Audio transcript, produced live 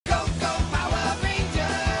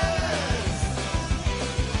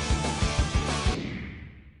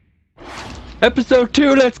Episode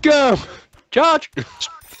 2, let's go! Charge!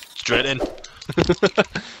 Straight in.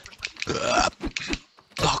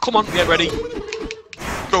 Oh, come on, get ready.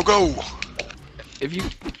 Go, go! Have you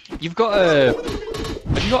got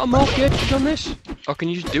a mortgage on this? Or can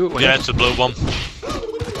you just do it when Yeah, it's a blue one.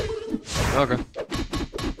 Okay.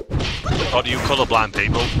 Or do you colourblind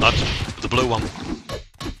people? That's the blue one.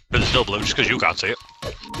 But it's still blue just because you can't see it.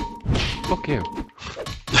 Fuck you.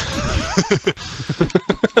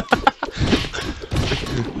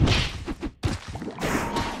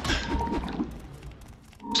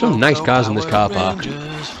 Some nice cars in this car park.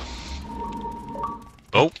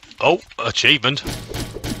 Oh, achievement.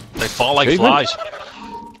 They fall like flies.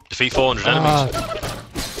 Defeat 400 enemies.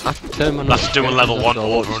 That's doing level 1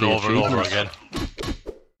 over and over and over again.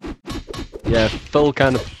 Yeah, Phil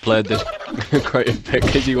kind of played this quite a bit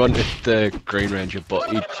because he wanted the Green Ranger, but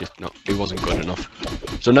he wasn't good enough.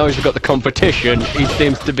 So now he's got the competition, he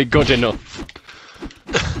seems to be good enough.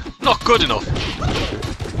 Not good enough.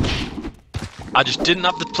 I just didn't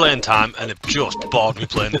have the playing time, and it just bored me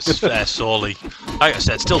playing it solely. Like I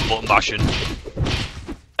said, still button bashing.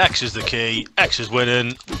 X is the key. X is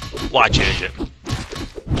winning. Why change it?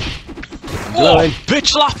 Oh, bitch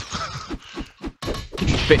slap! Did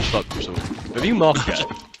you bitch slap someone? Have you marked yet?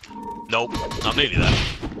 Nope, I'm nearly there.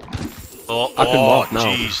 Oh, I can mark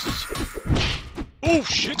now. Jesus! Oh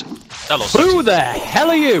shit! Hello. Who the hell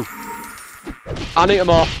are you? I need him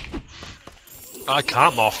off. I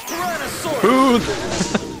can't morph. Who?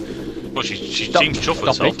 Well, she seems chuffed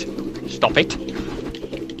with herself. Stop it!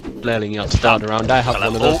 Flailing your stand around. I have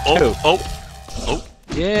one of those too. Oh!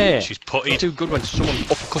 Yeah. She's putty. Too good when someone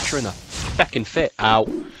uppercuts her in the fucking fit. Ow!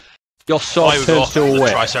 Your sword turns to a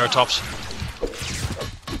whip. Triceratops.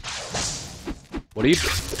 What are you?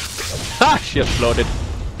 Ah! She exploded.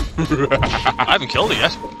 I haven't killed her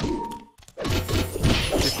yet.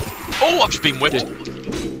 Oh! I've just been whipped.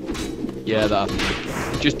 Yeah, that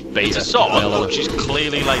happened. Just beat her. It's a sword. Oh, she's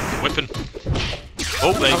clearly like whipping.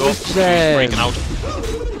 Oh, there you go. She's freaking out.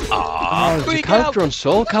 Ah, there's a character on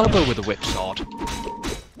Soul Calibur with a whip sword.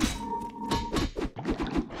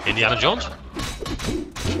 Indiana Jones?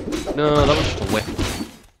 No, that was just a whip.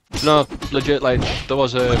 No, legit, like, there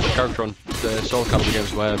was a character on the Soul Calibur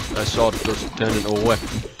games where a sword does turn into a whip.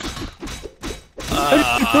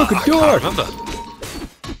 You broke a door! I can't remember.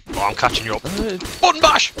 Oh, I'm catching you up. Button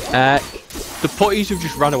bash! The putties have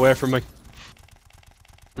just ran away from me.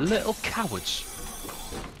 Little cowards.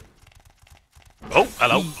 Oh,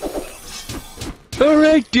 hello.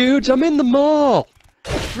 Alright, dudes, I'm in the mall.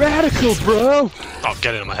 Radical, bro. Oh,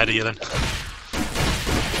 get in my head of you then.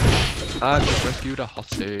 I just rescued a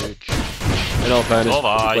hostage. In all fairness,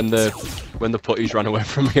 when the putties ran away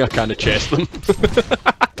from me, I kind of chased them.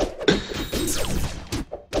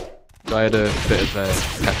 So I had a bit of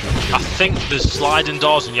catching up to do. I think there's sliding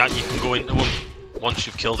doors and you can go into them once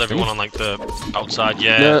you've killed everyone on like the outside.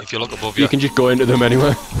 Yeah, no, if you look above you. You can just go into them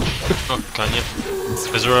anyway. Oh, can you?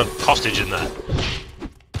 Is there a hostage in there?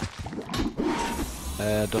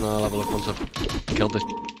 I don't know, I'll have a look once I've killed this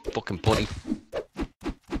fucking putty.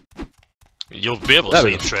 You'll be able to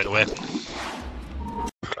see him straight away.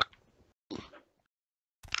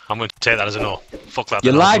 I'm going to take that as a no. Fuck that.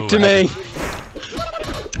 You lied to me!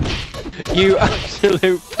 You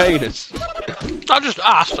absolute penis. I just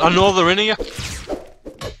asked. I know they're in here.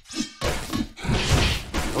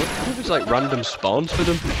 What if it's like random spawns for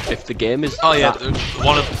them? If the game is. Oh yeah, there's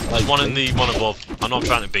one in the one above. I know I'm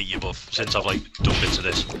trying to beat you above since I've like done bits of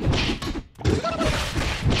this.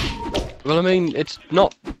 Well, I mean, it's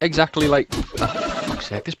not exactly like. For fuck's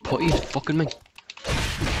sake, this putty is fucking me.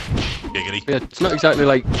 Giggity. Yeah, it's not exactly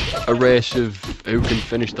like a race of who can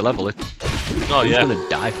finish the level. It's who's gonna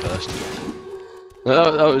die first.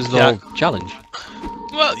 That was the whole challenge.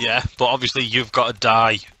 Well, yeah, but obviously you've got to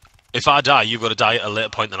die. If I die, you've got to die at a later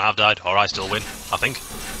point than I've died, or I still win, I think.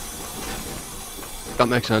 That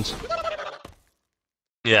makes sense.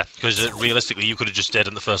 Yeah, because realistically you could have just stayed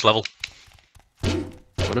in the first level.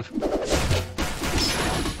 Would have.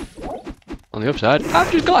 On the upside,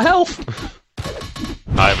 I've just got health!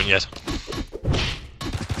 I haven't yet.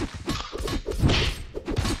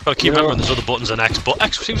 Gotta keep remembering there's other buttons than X, but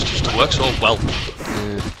X seems just to work so well.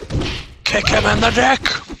 Yeah. Kick him in the dick!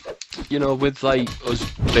 You know, with like us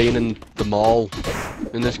being in the mall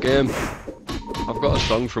in this game, I've got a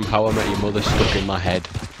song from How I Met Your Mother stuck in my head.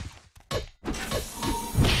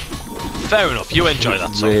 Fair enough, you enjoy that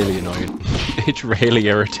song. It's really annoying. It's really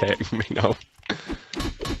irritating me now.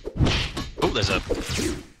 Oh, there's a...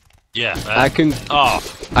 Yeah, I can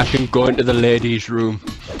go into the ladies' room.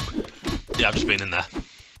 Yeah, I've just been in there.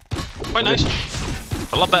 Quite nice.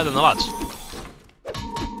 A lot better than the lads.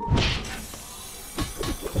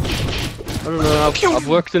 I don't know, I've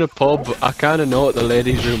worked in a pub, but I kind of know what the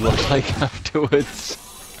ladies' room looks like afterwards.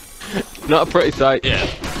 Not a pretty sight. Yeah,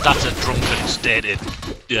 that's a drunken, stated.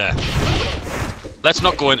 Yeah. Let's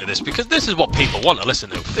not go into this, because this is what people want to listen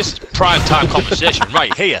to. This is prime time conversation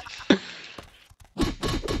right here.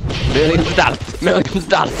 Millions dollars, millions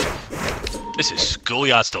dollars. This is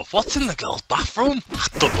schoolyard stuff. What's in the girls' bathroom? I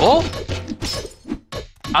don't know.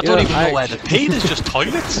 I don't even know where to pee, there's just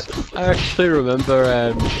toilets. I actually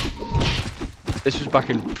remember, this was back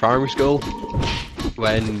in primary school,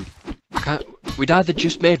 when we'd either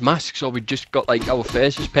just made masks or we'd just got like our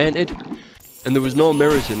faces painted, and there was no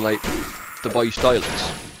mirrors in like the boys'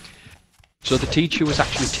 toilets. So the teacher was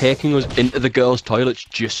actually taking us into the girls' toilets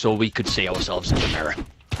just so we could see ourselves in the mirror.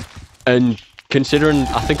 And considering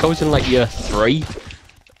I think I was in like year 3,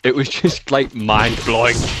 it was just like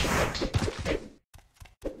mind-blowing.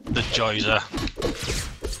 The joys are...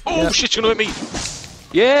 Oh yep. Shit, you're gonna hit me!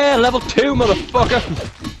 Yeah, level 2, motherfucker!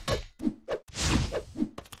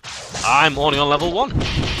 I'm only on level 1.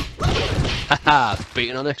 Haha,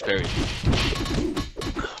 beating on experience.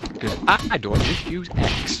 Because I don't just use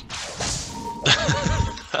X.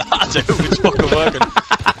 I do, it's fucking working.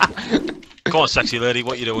 Come on, sexy lady,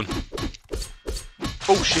 what you doing?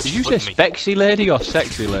 Oh shit, did you say spexy lady or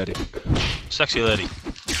sexy lady? Sexy lady.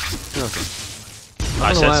 Okay.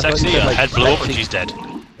 I said sexy, her head blew up and she's dead.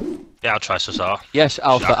 Yeah, I'll try Cesar. Yes,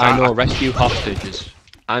 Alpha, I know, rescue hostages.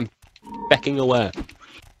 I'm becking away.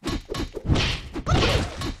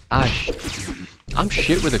 I'm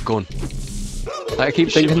shit with a gun. I keep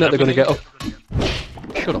thinking that they're gonna get up.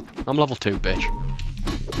 Shut up, I'm level 2, bitch.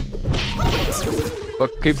 But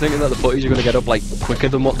I keep thinking that the putties are gonna get up like quicker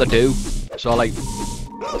than what they do. So like...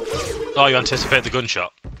 Oh, you anticipate the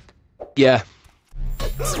gunshot? Yeah.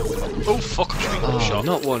 Oh fuck, I'm being gunshot.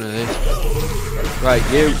 Not one of these. Right,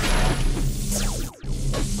 you.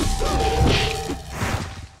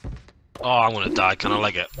 Oh, I'm gonna die, can I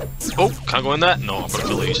leg it? Oh, can I go in there? No, I'm gonna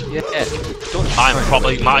kill these. Yeah. I'm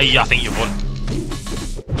probably... I think you've won.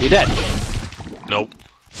 You dead? Nope.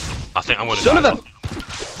 I think I'm gonna Son die. of a...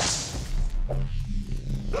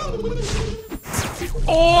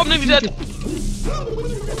 Oh, I'm nearly dead!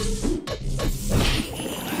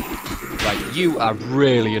 Right, you are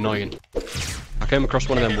really annoying. I came across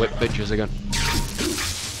one of them whip bitches again.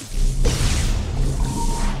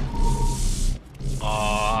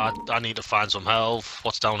 I need to find some health.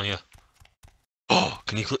 What's down here? Oh,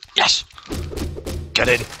 can you click? Yes! Get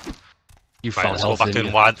in! You right, found let's health, go back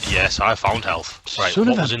in wide. Yes, I found health. Right, Son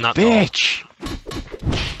what of a was in that bitch!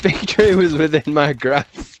 Victory was within my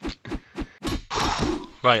grasp.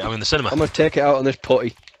 Right, I'm in the cinema. I'm gonna take it out on this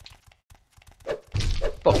putty.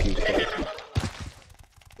 Fuck you, putty.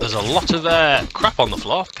 There's a lot of crap on the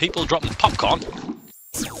floor. People dropping popcorn.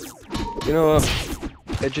 You know what?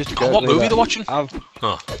 It just oh, what movie they're watching? I've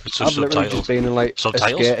literally just been in like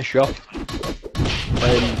subtitles? a skater shop.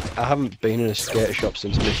 And I haven't been in a skater shop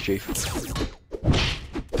since Mischief.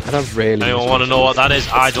 And I've really... Anyone want to know what that is?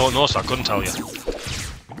 I don't know, so I couldn't tell you.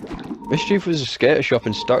 Mischief was a skater shop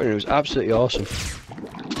in Stockton. It was absolutely awesome.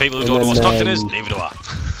 People who don't know what Stockton is, neither do I.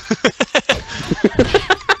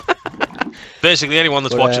 Basically, anyone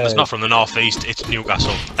that's watching that's not from the northeast, it's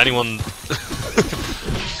Newcastle. Anyone...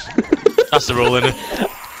 That's the rule, innit?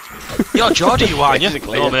 You're Geordie, you are, aren't you?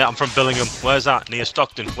 No, mate, I'm from Billingham. Where's that? Near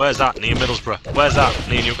Stockton. Where's that? Near Middlesbrough. Where's that?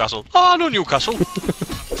 Near Newcastle. Oh, no, Newcastle.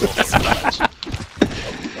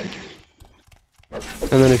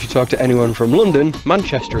 And then if you talk to anyone from London,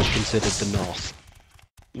 Manchester is considered the north.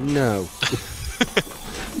 No.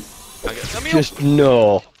 Just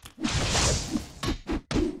no.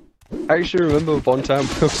 I actually remember one time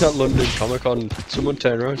I was at London Comic Con, someone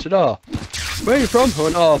turned around and said, "Oh, where are you from?" I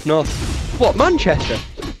went, "Oh, up north." "What, Manchester?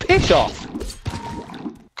 Piss off!"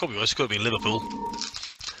 Could be worse, could be Liverpool.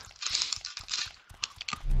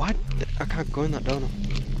 Why? I can't go in that door now.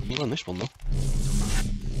 I'm going this one though.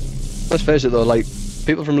 Let's face it though, like,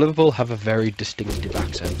 people from Liverpool have a very distinctive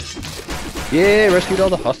accent. Yeah, rescued all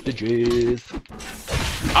the hostages.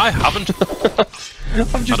 I haven't.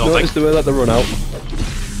 I've just noticed the way that they run out.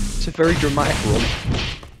 It's a very dramatic run.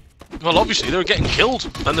 Well, obviously they're getting killed,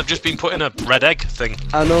 and they've just been put in a red egg thing.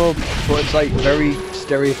 I know, but it's like very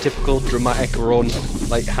stereotypical dramatic run,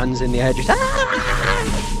 like hands in the air, just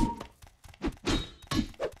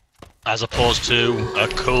as opposed to a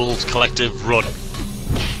cool collective run,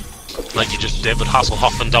 like you just David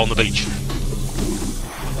Hasselhoff and down the beach.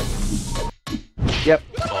 Yep.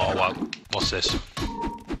 Oh wow, what's this?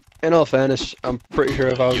 In all fairness, I'm pretty sure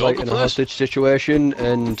if I was like in a hostage situation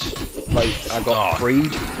and like I got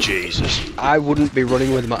freed, Jesus, I wouldn't be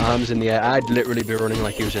running with my arms in the air. I'd literally be running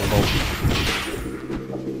like Usain Bolt.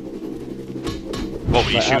 What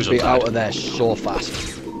were your Like, shoes I'd be untied? out of there so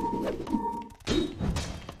fast.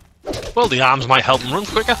 Well, the arms might help them run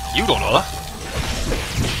quicker. You don't know that.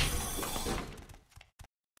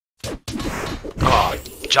 Oh,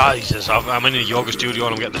 Jesus. I'm in a yoga studio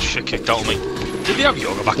and I'm getting the shit kicked out of me. Did they have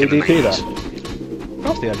yoga back in the 90s? Of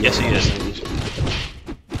course they had Yes, yoga he in is. the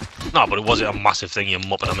 90s. No, but it wasn't a massive thing, you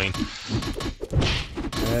muppet, I mean.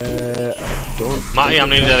 I don't. Matty, I'm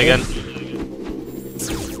nearly dead again.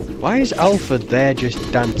 Why is Alpha there just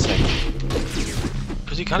dancing?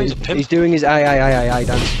 Because he can, he's a pimp. He's doing his I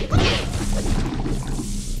dance. I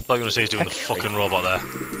thought you were going to say he's doing the fucking robot there.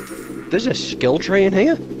 There's a skill tree in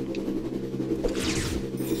here.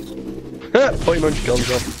 Put him on skill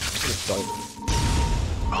job.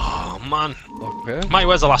 Oh, man. Okay. Matty,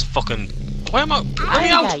 where's the last fucking... Why am I... Let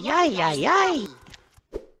me out!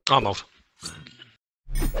 I'm out.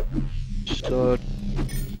 So,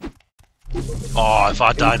 Oh, if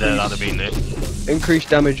I died there, that'd have been it. increased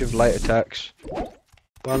damage of light attacks.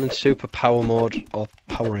 While in super power mode or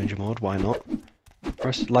Power Ranger mode, why not?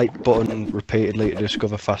 Press light button repeatedly to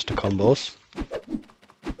discover faster combos.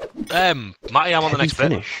 Matty, I'm on the next bit.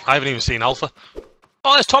 Finish. I haven't even seen Alpha.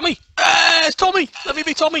 Oh, there's Tommy! It's Tommy! Let me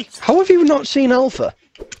be Tommy! How have you not seen Alpha?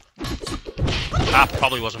 I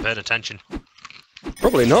probably wasn't paying attention.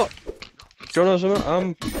 Probably not. Do you know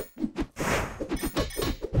something?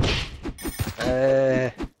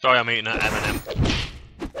 Sorry, I'm eating an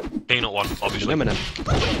M&M. Peanut one, obviously. M&M.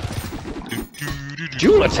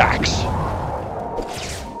 Dual attacks!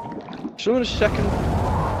 So in a second...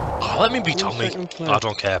 Oh, let me be Tommy. second play. I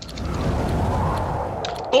don't care.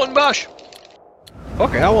 Button bash!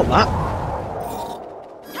 Okay, I want that.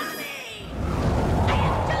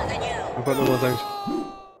 I've got no more things.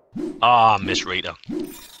 Ah, Miss Rita.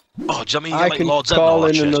 Oh, does that mean you I like can Lord Zed and all call that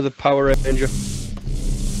in shit? another Power Ranger.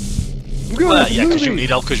 I'm going to the Yeah, because you movies. need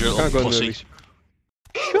help because you're a Can't little go in the pussy. movies.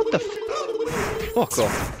 Shut the fuck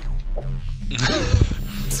off.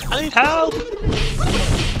 I need help!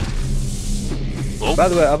 Oh, By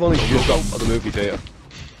the way, I've only just got out of the movie theatre.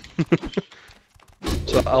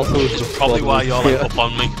 So Alpha was it's probably why you're like up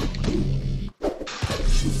on me.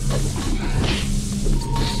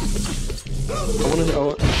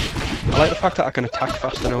 I like the fact that I can attack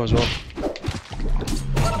faster now as well.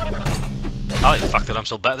 I like the fact that I'm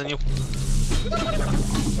still better than you.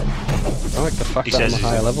 I like the fact He that I'm says a he's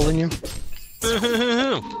higher level than you.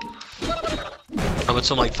 I'm at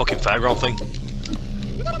some like fucking fairground thing.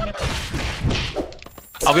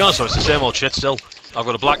 I'll be honest though, it's the same old shit still. I've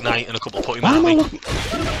got a Black Knight and a couple of putty men Why at am I me.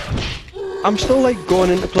 looking? I'm still like going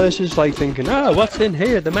into places like thinking, ah, what's in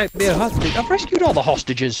here? There might be a hostage. I've rescued all the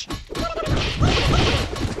hostages.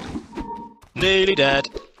 Nearly dead.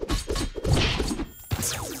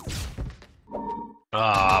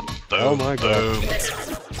 Ah, boom, Oh my God. boom.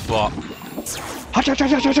 What?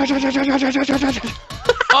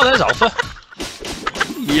 Oh, there's Alpha.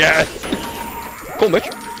 Yes. Come, bitch.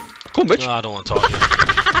 Come, bitch. No, I don't want to talk to you.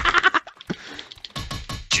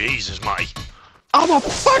 Jesus, Matty. I'm a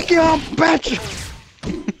fucking bitch.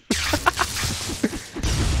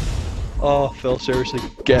 Oh, Phil, seriously,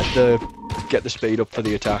 get the speed up for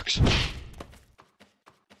the attacks.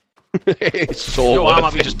 It's so Yo, I might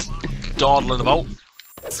worth be it. just dawdling about.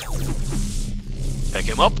 Pick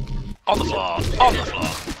him up. On the floor. On the floor.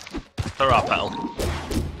 Hurrah, pal.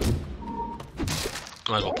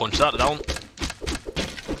 Might as well punch that down.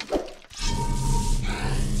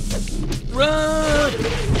 Run!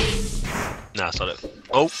 Nah, that's not it.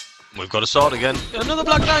 Oh, we've got a sword again. Another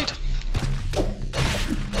Black Knight!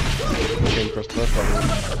 Came across the first one.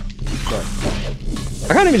 Sorry.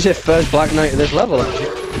 I can't even say first Black Knight at this level,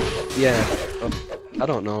 actually. Yeah, I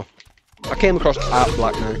don't know. I came across at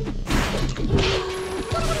Black Knight.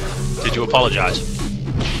 Did you apologise?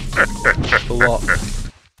 For what?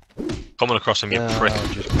 Coming across him, you prick.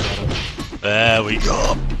 Just, There we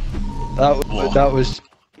go. Whoa.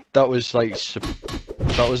 that was like,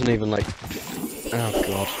 that wasn't even like, oh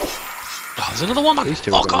god. Oh, there's another one, man. These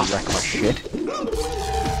two are Fuck gonna off. wreck my shit.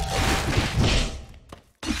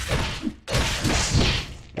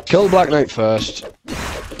 Kill Black Knight first,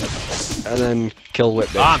 and then kill Whip.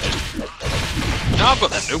 I'm just... No, I've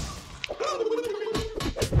got them new.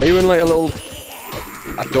 Are you in like a little...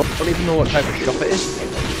 I don't even know what type of shop it is.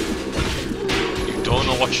 You don't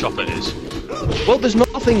know what shop it is. Well, there's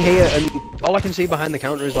nothing here, and all I can see behind the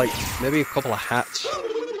counter is like maybe a couple of hats.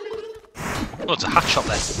 Oh, it's a hat shop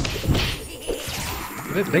then.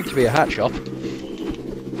 A bit big to be a hat shop.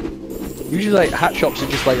 Usually, like hat shops are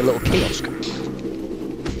just like a little kiosk.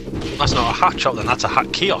 That's not a hat shop then, that's a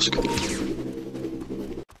hat kiosk.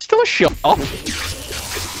 Still a shop.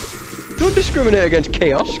 Don't discriminate against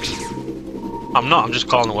kiosks. I'm not, I'm just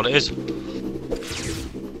calling it what it is.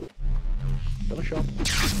 Got a shop.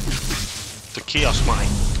 The kiosk, Matty.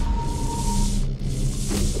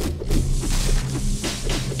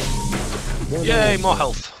 Yay, more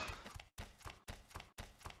health.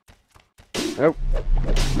 Oh,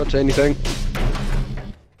 got to anything.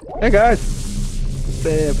 Hey guys!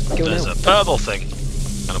 There's a purple thing.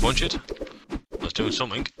 Can I punch it? That's doing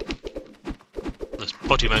something. There's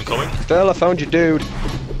putty men coming. Phil, I found your dude.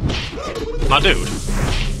 My dude?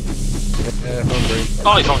 Yeah, hungry.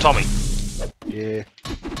 Oh, you found Tommy. Yeah.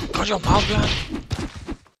 God, you're miles behind.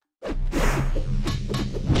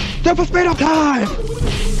 Super speed up time!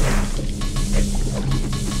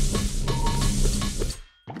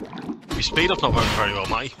 Your speed up's not working very well,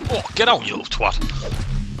 Matty. Oh, get out, you little twat.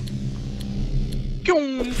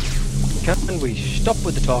 Pyong. Can we stop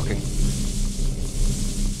with the talking?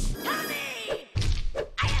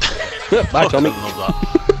 Bye, Tommy. I love that.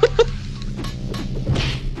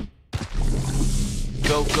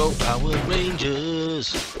 Go, go, Power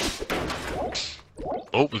Rangers.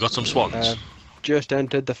 Oh, we got some swans. Just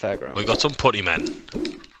entered the fairground. We got some putty men.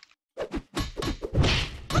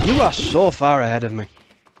 You are so far ahead of me.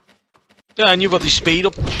 Yeah, and you've got the speed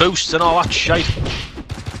up boosts and all that shite.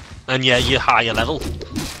 And yeah, you're higher level.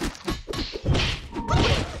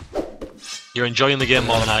 You're enjoying the game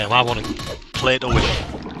more than I am. I want to play to win.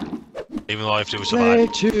 Even though I have to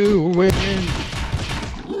survive. Play to win.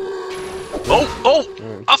 Oh,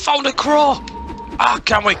 oh! I found a crow! Ah,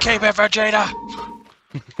 can we keep it, Vegeta?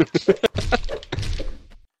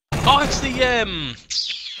 Oh, it's the,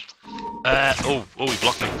 oh, he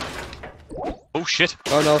blocked me. Oh, shit.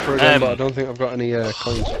 Oh no, for again, but I don't think I've got any,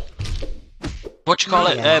 coins. What you call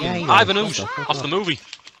it? Ivan Ooze, off the movie.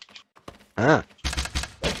 Ah.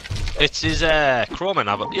 It's his, crowman,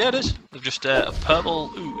 yeah, it is. Just, a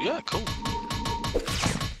purple, ooh, yeah, cool.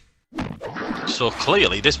 So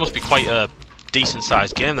clearly, this must be quite a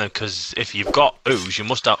decent-sized game then, because if you've got Ooze, you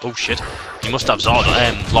must have, oh shit, you must have Zord,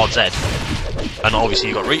 Lord Zed. And obviously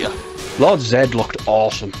you got Rita. Lord Zed looked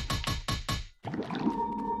awesome.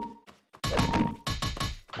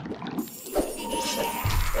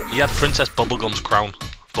 He had Princess Bubblegum's crown,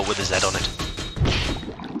 but with a Z on it.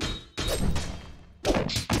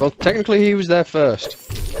 Well, technically he was there first.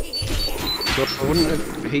 So wouldn't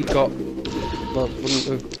have he got... Well, wouldn't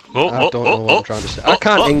have... I don't know what I'm trying to say. I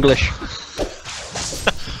can't English.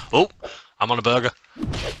 Oh, I'm on a burger.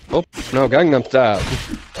 Oh, no, Gangnam Style.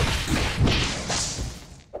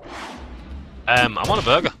 I'm on a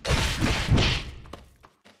burger.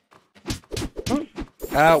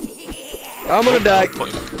 Ow. I'm gonna die.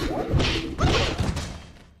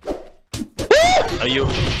 Are you...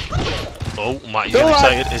 Oh, Matt, you're getting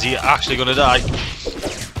excited. Is he actually gonna die?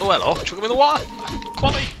 Oh, hello. Chuck him in the water.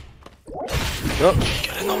 Quality. Nope.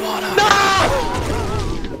 Get in the water.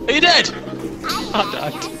 No! Are you dead? I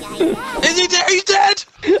died. Is he dead? He's dead!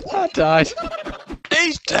 I died.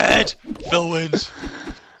 He's dead! Phil wins.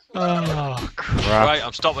 Oh, crap. Right,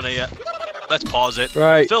 I'm stopping here. Let's pause it.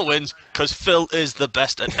 Right. Phil wins, because Phil is the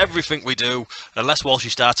best at everything we do, unless Walshy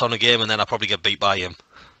starts on a game and then I'll probably get beat by him.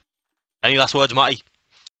 Any last words, Matty?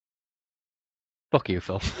 Fuck you,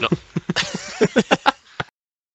 Phil. No.